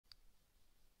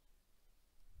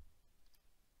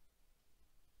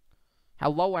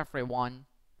Hello everyone,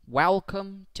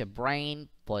 welcome to Brain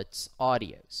Blitz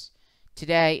Audios.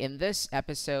 Today in this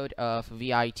episode of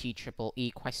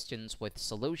VITEEE Questions with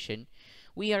Solution,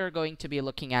 we are going to be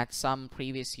looking at some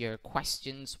previous year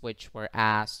questions which were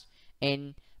asked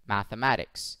in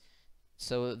mathematics.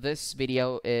 So this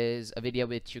video is a video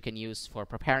which you can use for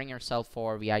preparing yourself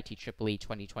for VITEEE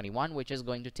 2021, which is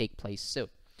going to take place soon.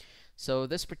 So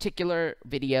this particular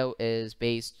video is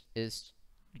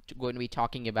going to be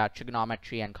talking about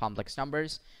trigonometry and complex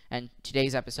numbers, and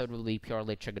today's episode will be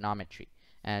purely trigonometry.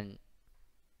 And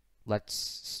let's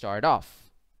start off.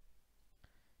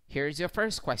 Here's your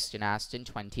first question asked in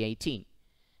 2018.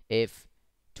 If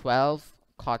 12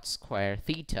 cot square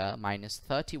theta minus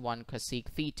 31 cosec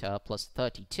theta plus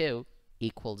 32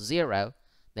 equals 0,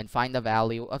 then find the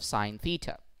value of sine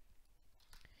theta.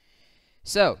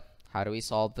 So, how do we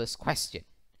solve this question?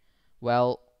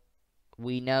 Well,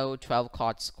 we know 12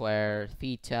 cot square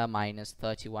theta minus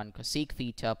 31 cosec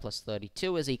theta plus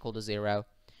 32 is equal to 0,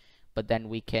 but then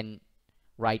we can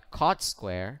write cot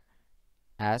square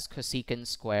as cosecant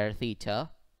square theta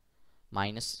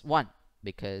minus 1,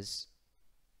 because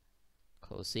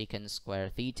cosecant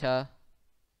square theta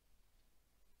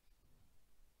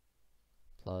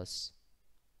plus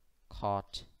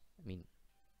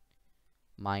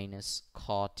minus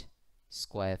cot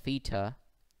square theta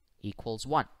equals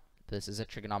 1. This is a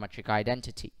trigonometric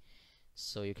identity.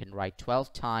 So you can write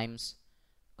 12 times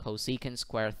cosecant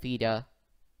square theta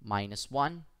minus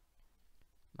 1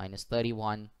 minus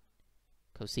 31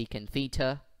 cosecant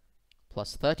theta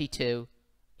plus 32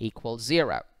 equals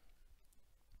 0.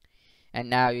 And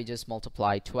now you just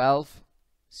multiply 12.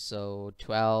 So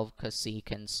 12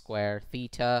 cosecant square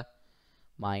theta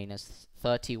minus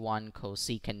 31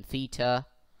 cosecant theta,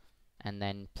 and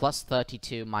then plus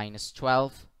 32 minus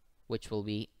 12, which will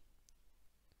be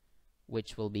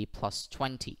plus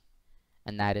 20,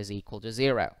 and that is equal to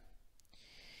 0.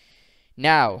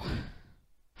 Now,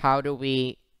 how do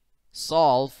we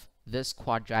solve this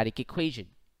quadratic equation?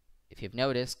 If you've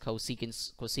noticed,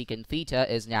 cosecant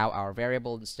theta is now our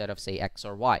variable instead of, say, x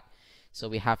or y. So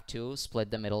we have to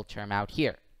split the middle term out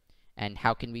here. And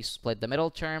how can we split the middle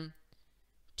term?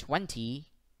 20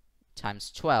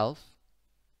 times 12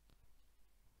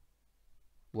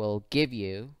 will give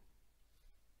you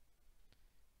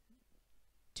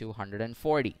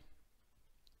 240.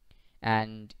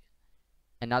 And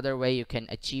another way you can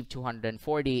achieve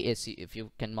 240 is if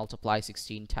you can multiply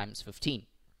 16 times 15.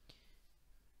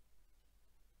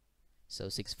 So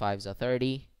 6 5s are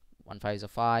 30, 1 5 is a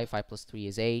 5, 5 plus 3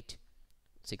 is 8,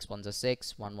 6 1s are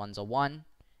 6, 1 1s are 1,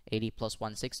 80 plus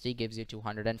 160 gives you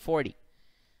 240.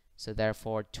 So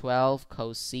therefore 12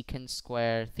 cosecant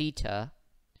square theta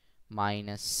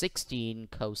minus 16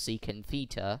 cosecant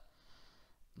theta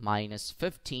minus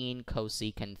 15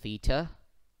 cosecant theta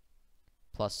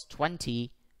plus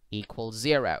 20 equals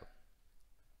 0.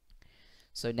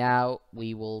 So now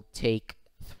we will take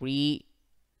 4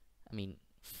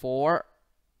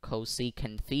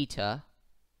 cosecant theta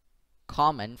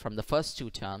common from the first two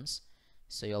terms.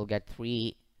 So you'll get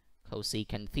 3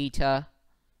 cosecant theta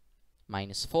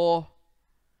minus 4,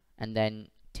 and then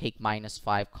take minus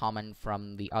 5 common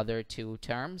from the other two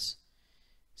terms.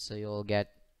 So you'll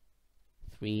get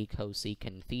 3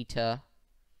 cosecant theta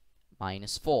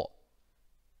minus 4,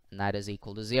 and that is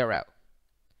equal to 0.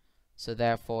 So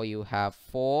therefore you have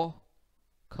 4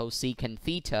 cosecant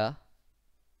theta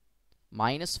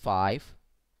minus 5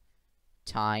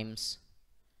 times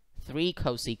 3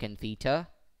 cosecant theta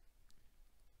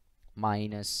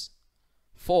minus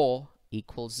 4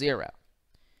 equals 0.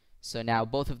 So now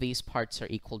both of these parts are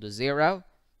equal to 0.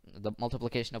 The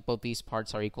multiplication of both these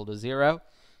parts are equal to 0.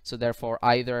 So therefore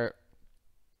either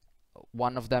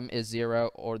one of them is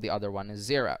 0 or the other one is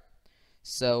 0.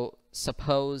 So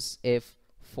suppose if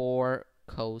 4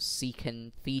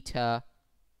 cosecant theta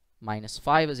minus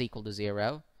 5 is equal to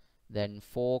 0, then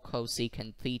 4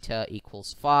 cosecant theta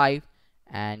equals 5,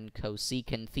 and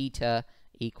cosecant theta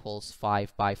equals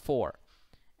 5 by 4.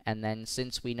 And then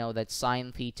since we know that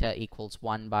sine theta equals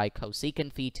 1 by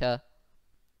cosecant theta,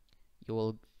 you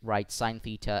will write sine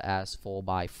theta as 4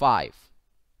 by 5.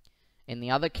 In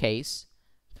the other case,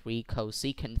 3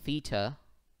 cosecant theta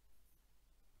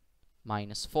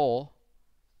minus 4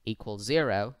 equals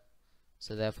 0.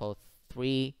 So therefore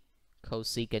 3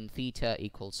 cosecant theta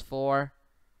equals 4.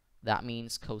 That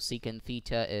means cosecant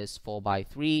theta is 4 by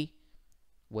 3,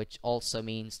 which also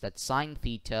means that sine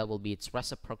theta will be its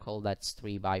reciprocal, that's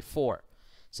 3 by 4.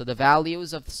 So the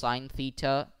values of sine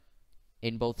theta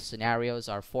in both scenarios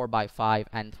are 4 by 5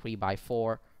 and 3 by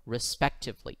 4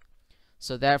 respectively.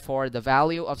 So therefore the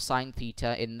value of sine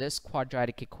theta in this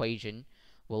quadratic equation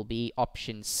will be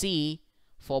option C,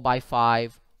 4 by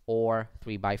 5 or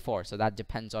 3 by 4. So that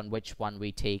depends on which one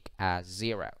we take as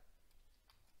 0.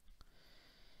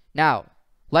 Now,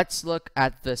 let's look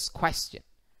at this question.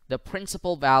 The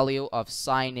principal value of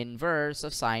sine inverse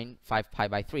of sine 5 pi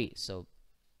by 3. So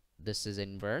this is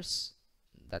inverse.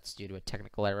 That's due to a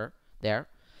technical error there.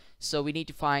 So we need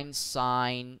to find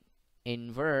sine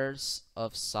inverse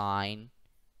of sine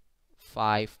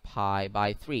 5 pi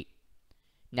by 3.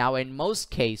 Now, in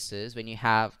most cases, when you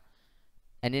have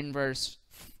an inverse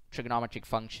trigonometric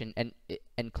function and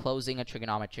enclosing a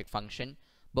trigonometric function,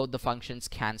 both the functions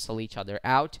cancel each other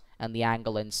out, and the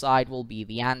angle inside will be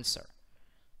the answer.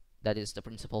 That is the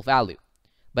principal value.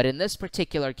 But in this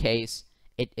particular case,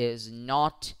 it is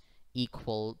not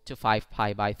equal to 5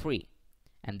 pi by 3.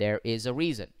 And there is a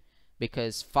reason.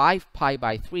 Because 5 pi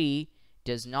by 3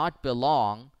 does not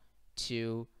belong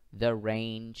to the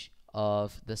range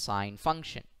of the sine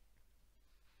function.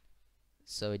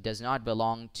 So it does not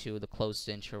belong to the closed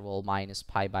interval minus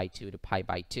pi by 2 to pi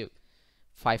by 2.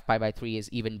 5 pi by 3 is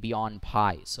even beyond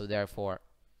pi, so therefore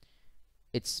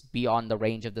it's beyond the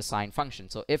range of the sine function.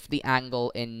 So if the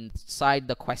angle inside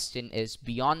the question is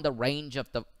beyond the range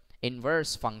of the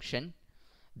inverse function,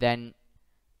 then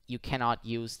you cannot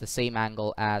use the same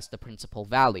angle as the principal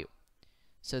value.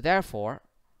 So therefore,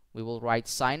 we will write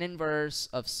sine inverse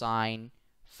of sine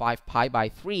 5 pi by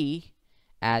 3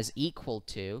 as equal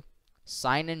to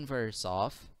sine inverse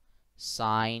of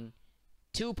sine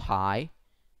 2 pi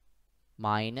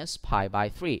minus pi by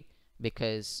 3,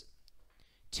 because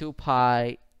 2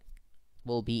 pi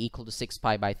will be equal to 6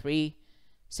 pi by 3.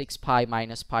 6 pi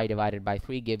minus pi divided by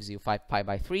 3 gives you 5 pi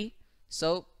by 3.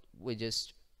 So we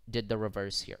just did the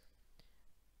reverse here.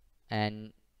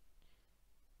 And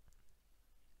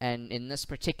in this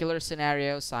particular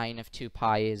scenario, sine of 2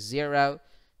 pi is 0.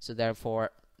 So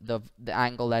therefore, the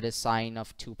angle that is sine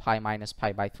of 2 pi minus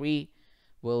pi by 3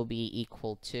 will be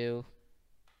equal to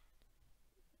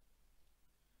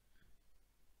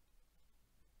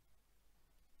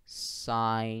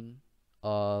sine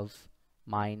of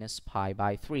minus pi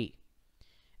by 3.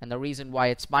 And the reason why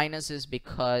it's minus is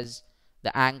because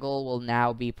the angle will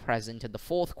now be present in the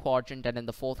fourth quadrant, and in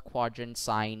the fourth quadrant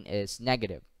sine is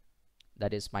negative.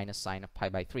 That is minus sine of pi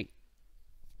by 3.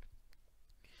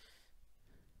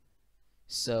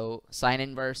 So sine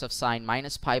inverse of sine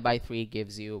minus pi by 3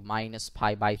 gives you minus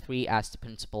pi by 3 as the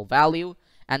principal value,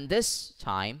 and this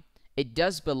time it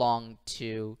does belong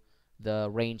to the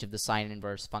range of the sine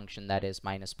inverse function, that is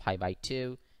minus pi by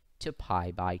 2 to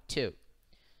pi by 2.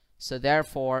 So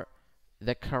therefore,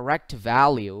 the correct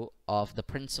value of the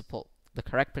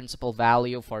correct principal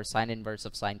value for sine inverse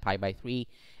of sine pi by 3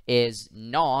 is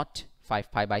not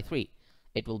 5 pi by 3.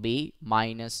 It will be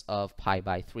minus of pi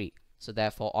by 3. So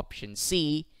therefore, option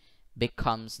C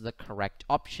becomes the correct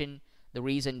option. The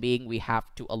reason being, we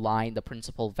have to align the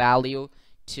principal value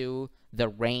to the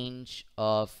range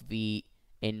of the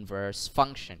inverse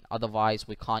function. Otherwise,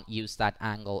 we can't use that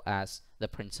angle as the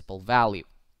principal value.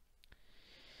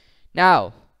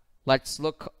 Now, let's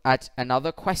look at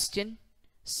another question.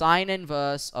 Sine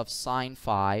inverse of sine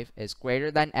 5 is greater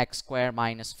than x squared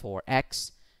minus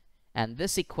 4x, and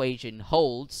this equation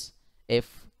holds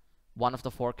if one of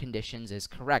the four conditions is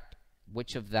correct.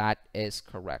 Which of that is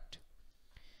correct?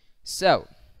 So,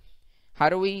 how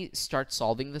do we start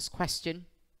solving this question?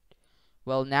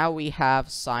 Well, now we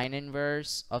have sine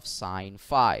inverse of sine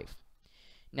 5.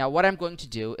 Now, what I'm going to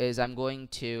do is I'm going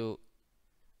to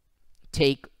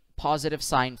take positive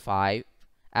sine 5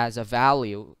 as a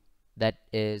value that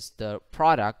is the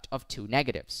product of two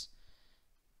negatives.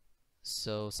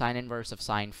 So sine inverse of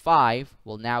sine 5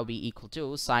 will now be equal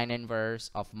to sine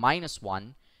inverse of minus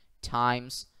 1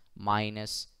 times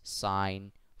minus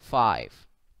sine 5.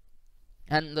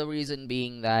 And the reason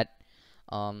being that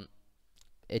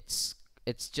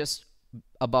it's just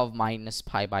above minus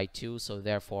pi by 2, so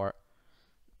therefore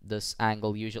this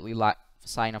angle usually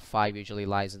sine of 5 usually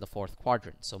lies in the fourth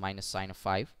quadrant, so minus sine of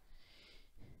 5.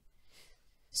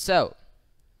 So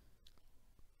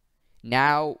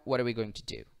now what are we going to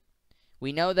do?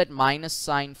 We know that minus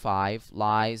sine 5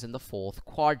 lies in the fourth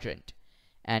quadrant,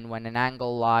 and when an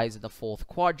angle lies in the fourth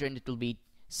quadrant, it will be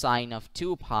sine of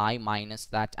 2 pi minus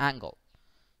that angle.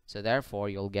 So therefore,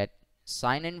 you'll get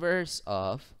sine inverse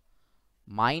of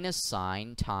minus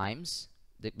sine times,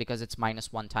 because it's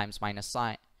minus 1 times minus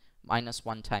sine, minus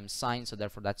 1 times sine, so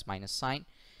therefore that's minus sine.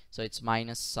 So it's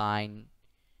minus sine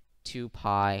 2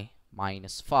 pi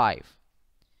minus 5.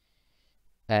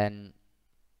 And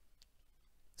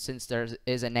since there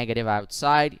is a negative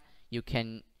outside, you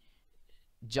can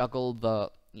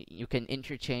you can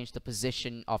interchange the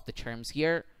position of the terms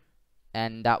here.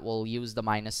 and that will use the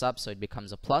minus up, so it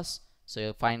becomes a plus. So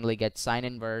you'll finally get sine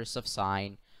inverse of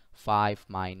sine 5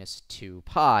 minus 2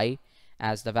 pi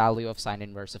as the value of sine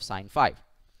inverse of sine 5.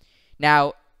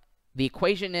 Now, the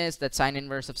equation is that sine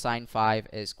inverse of sine 5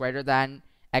 is greater than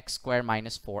x squared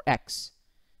minus 4x.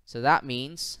 So that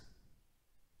means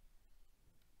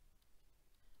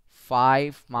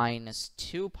 5 minus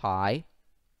 2 pi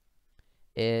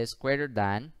is greater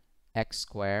than x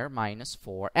squared minus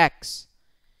 4x.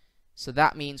 So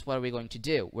that means, what are we going to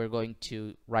do? We're going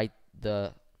to write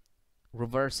the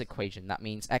reverse equation. That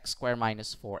means x squared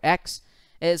minus 4x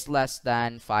is less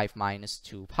than 5 minus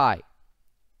 2 pi.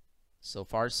 So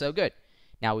far, so good.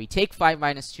 Now we take 5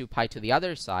 minus 2 pi to the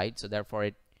other side, so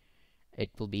therefore it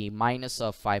will be minus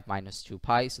of 5 minus 2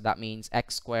 pi. So that means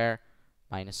x squared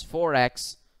minus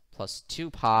 4x plus 2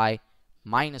 pi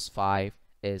minus 5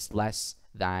 is less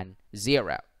than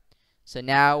 0. So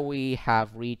now we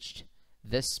have reached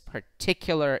this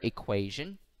particular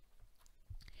equation.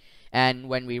 And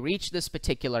when we reach this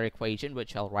particular equation,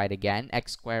 which I'll write again,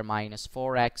 x squared minus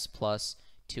 4x plus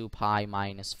 2 pi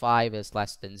minus 5 is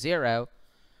less than 0,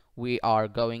 we are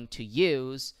going to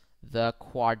use the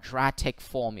quadratic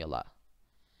formula.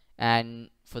 And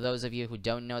for those of you who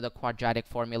don't know the quadratic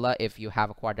formula, if you have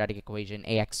a quadratic equation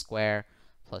ax squared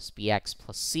plus bx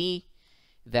plus c,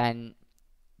 then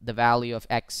the value of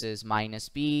x is minus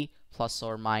b plus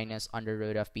or minus under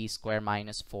root of b squared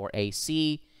minus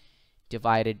 4ac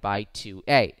divided by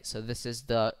 2a. So this is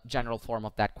the general form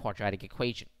of that quadratic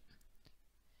equation.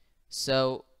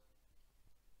 So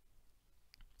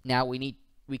now we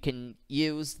can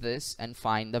use this and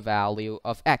find the value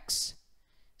of x.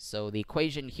 So the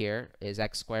equation here is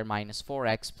x squared minus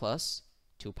 4x plus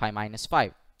 2 pi minus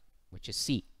 5, which is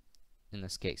c in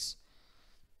this case.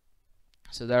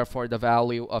 So therefore the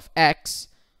value of x,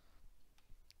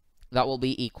 that will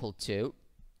be equal to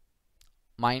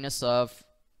minus of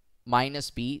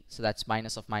minus b, so that's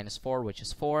minus of minus 4, which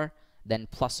is 4, then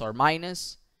plus or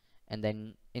minus, and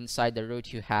then inside the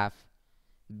root you have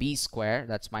b squared,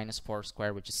 that's minus 4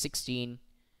 squared, which is 16,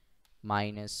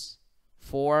 minus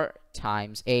 4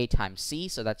 times a times c,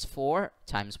 so that's 4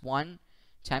 times 1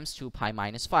 times 2 pi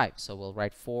minus 5. So we'll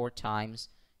write 4 times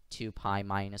 2 pi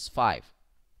minus 5.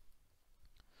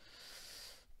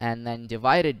 And then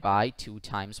divided by 2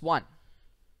 times 1.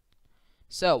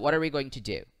 So what are we going to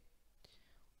do?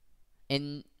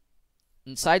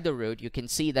 Inside the root, you can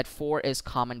see that 4 is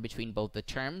common between both the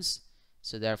terms.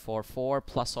 So therefore 4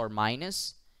 plus or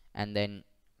minus, and then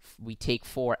we take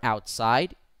 4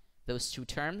 outside those two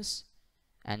terms.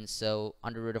 And so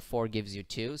under root of 4 gives you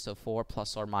 2. So 4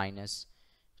 plus or minus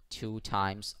 2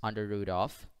 times under root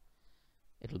of,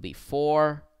 it'll be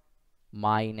 4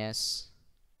 minus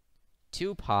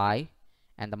 2 pi,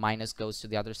 and the minus goes to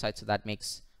the other side, so that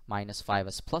makes minus 5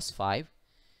 as plus 5.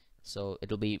 So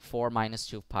it'll be 4 minus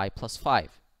 2 pi plus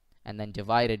 5, and then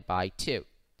divided by 2.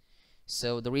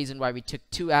 So the reason why we took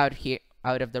 2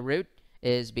 out of the root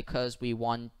is because we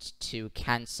want to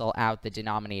cancel out the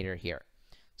denominator here.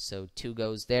 So 2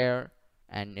 goes there,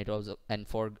 and it also, and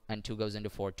 2 goes into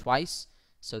 4 twice.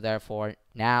 So therefore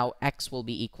now x will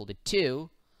be equal to 2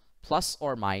 plus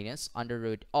or minus under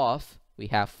root of, we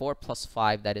have 4 plus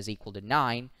 5, that is equal to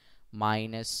 9,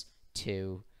 minus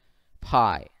 2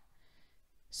 pi.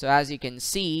 So as you can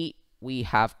see, we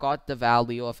have got the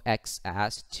value of x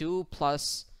as 2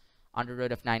 plus under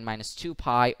root of 9 minus 2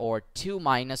 pi, or 2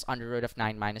 minus under root of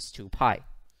 9 minus 2 pi.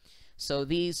 So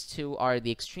these two are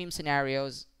the extreme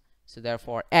scenarios. So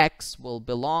therefore x will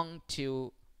belong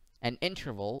to an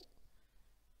interval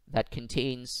that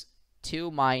contains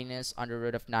 2 minus under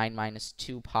root of 9 minus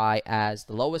 2 pi as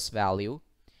the lowest value,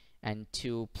 and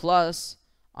 2 plus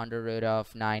under root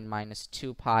of 9 minus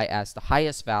 2 pi as the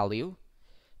highest value,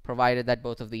 provided that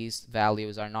both of these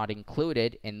values are not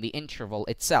included in the interval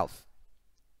itself.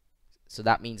 So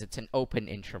that means it's an open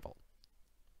interval.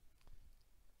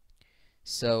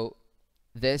 So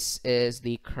this is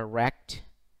the correct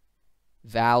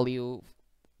value,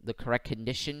 the correct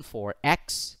condition for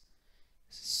x.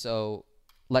 So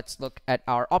let's look at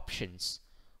our options.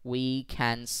 We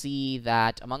can see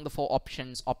that among the 4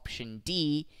 options, option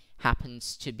D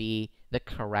happens to be the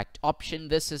correct option.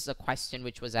 This is a question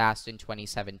which was asked in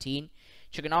 2017.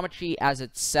 Trigonometry as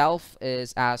itself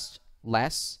is asked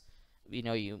less,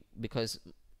 because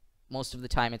most of the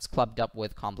time it's clubbed up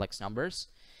with complex numbers.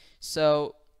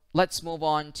 So let's move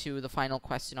on to the final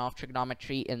question of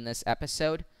trigonometry in this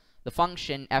episode. The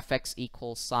function fx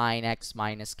equals sine x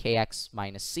minus kx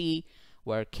minus c,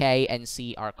 where k and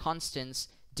c are constants,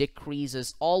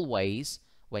 decreases always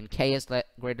when k is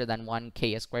greater than 1,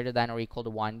 k is greater than or equal to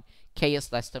 1, k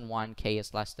is less than 1, k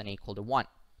is less than or equal to 1.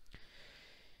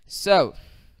 So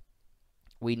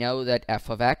we know that f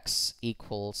of x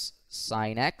equals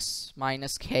sine x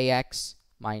minus kx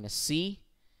minus c.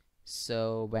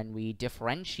 So when we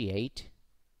differentiate,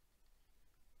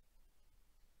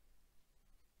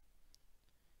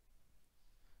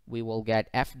 we will get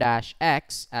f dash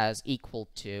x as equal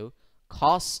to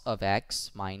cos of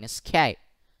x minus k.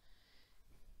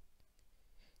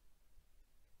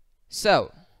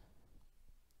 So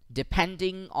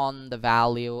depending on the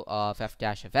value of f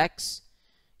dash of x,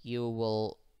 you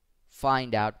will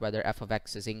find out whether f of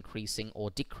x is increasing or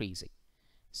decreasing.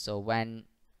 So when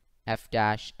f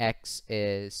dash x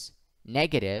is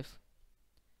negative,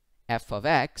 f of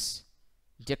x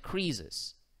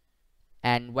decreases.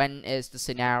 And when is the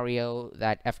scenario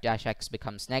that f dash x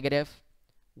becomes negative?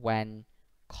 When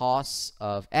cos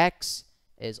of x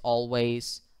is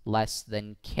always less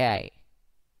than k.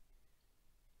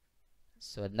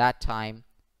 So in that time,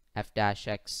 f dash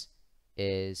x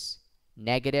is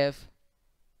negative.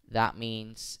 That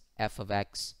means f of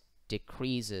x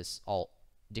decreases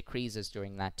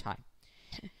during that time.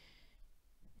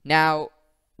 Now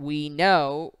we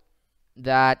know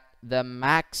that the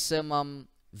maximum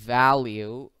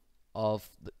value of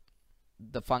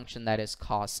the function that is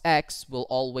cos x will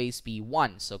always be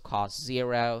 1. So cos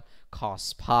 0,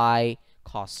 cos pi,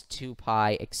 cos 2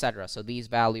 pi, etc. So these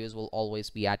values will always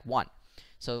be at 1.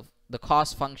 So the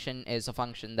cos function is a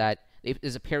function that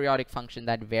is a periodic function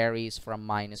that varies from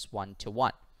 -1 to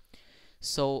 1.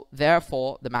 So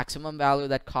therefore, the maximum value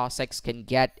that cos x can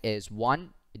get is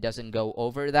 1. It doesn't go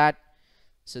over that.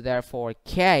 So therefore,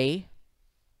 k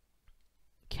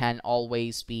can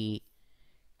always be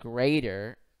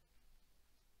greater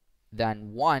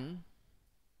than 1.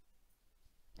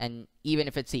 And even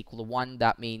if it's equal to 1,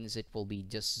 that means it will be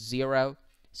just 0.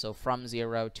 So from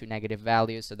 0 to negative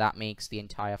values, so that makes the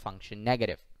entire function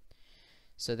negative.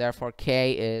 So therefore,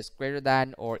 k is greater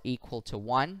than or equal to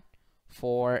 1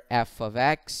 for f of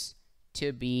x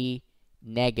to be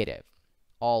negative,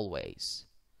 always.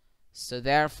 So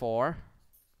therefore,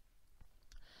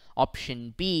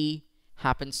 option B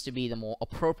happens to be the more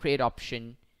appropriate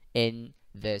option in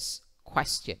this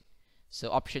question.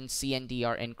 So option C and D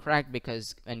are incorrect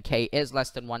because when k is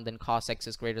less than 1, then cos x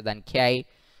is greater than k.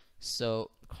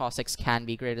 So cos x can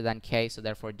be greater than k, so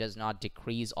therefore it does not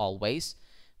decrease always.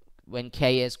 When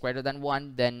k is greater than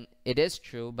 1, then it is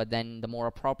true, but then the more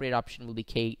appropriate option will be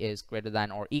k is greater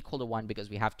than or equal to 1, because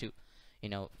we have to,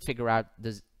 figure out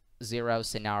the 0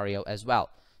 scenario as well.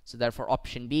 So therefore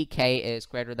option B, k is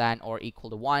greater than or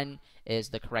equal to 1, is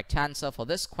the correct answer for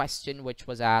this question, which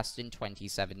was asked in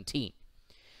 2017.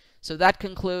 So that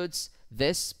concludes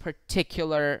this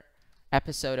particular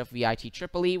episode of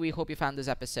VITEEE. We hope you found this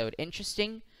episode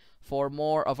interesting. For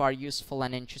more of our useful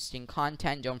and interesting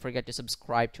content, don't forget to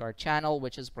subscribe to our channel,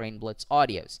 which is Brain Blitz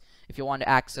Audios. If you want to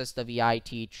access the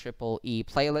VITEEE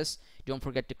playlist, don't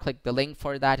forget to click the link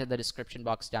for that in the description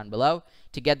box down below.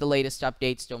 To get the latest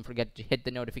updates, don't forget to hit the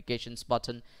notifications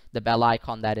button, the bell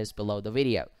icon that is below the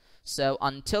video. So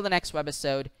until the next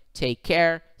webisode, take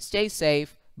care, stay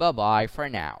safe, bye-bye for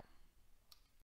now.